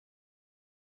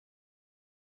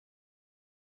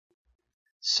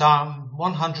Psalm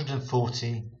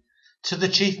 140. To the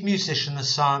chief musician, a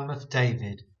psalm of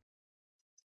David.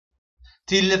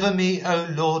 Deliver me, O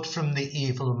Lord, from the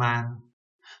evil man.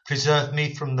 Preserve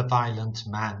me from the violent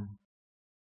man,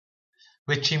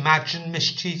 which imagine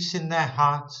mischiefs in their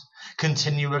hearts.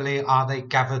 Continually are they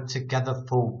gathered together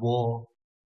for war.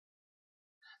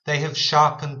 They have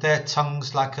sharpened their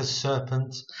tongues like a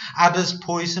serpent. Adder's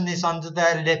poison is under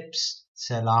their lips.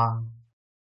 Selah.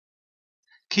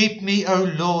 Keep me, O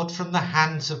Lord, from the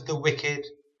hands of the wicked.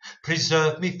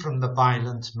 Preserve me from the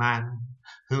violent man,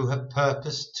 who have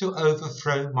purposed to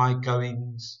overthrow my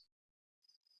goings.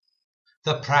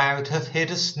 The proud have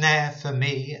hid a snare for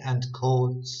me and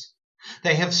cords.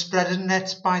 They have spread a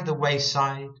net by the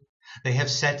wayside. They have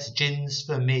set gins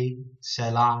for me.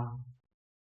 Selah.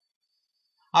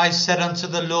 I said unto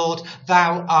the Lord,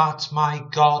 Thou art my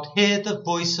God. Hear the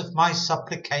voice of my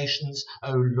supplications,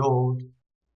 O Lord.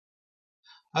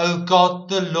 O God,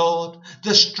 the Lord,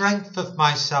 the strength of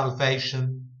my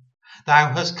salvation,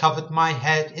 Thou hast covered my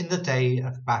head in the day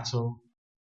of battle.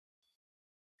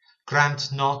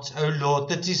 Grant not, O Lord,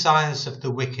 the desires of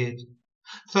the wicked.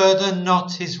 Further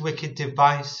not his wicked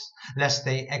device, lest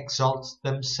they exalt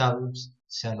themselves.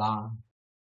 Selah.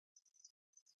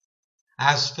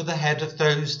 As for the head of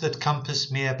those that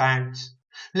compass me about,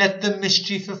 let the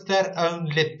mischief of their own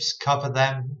lips cover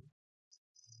them.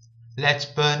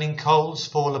 Let burning coals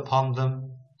fall upon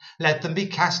them. Let them be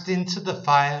cast into the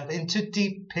fire, into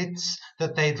deep pits,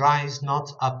 that they rise not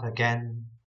up again.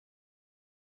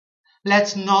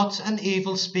 Let not an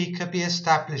evil speaker be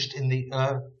established in the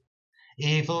earth.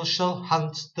 Evil shall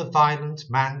hunt the violent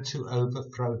man to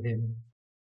overthrow him.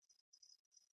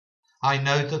 I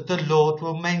know that the Lord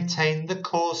will maintain the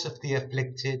cause of the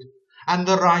afflicted and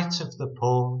the right of the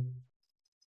poor.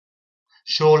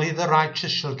 Surely the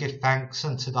righteous shall give thanks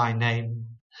unto thy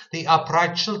name. The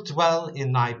upright shall dwell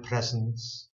in thy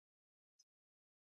presence.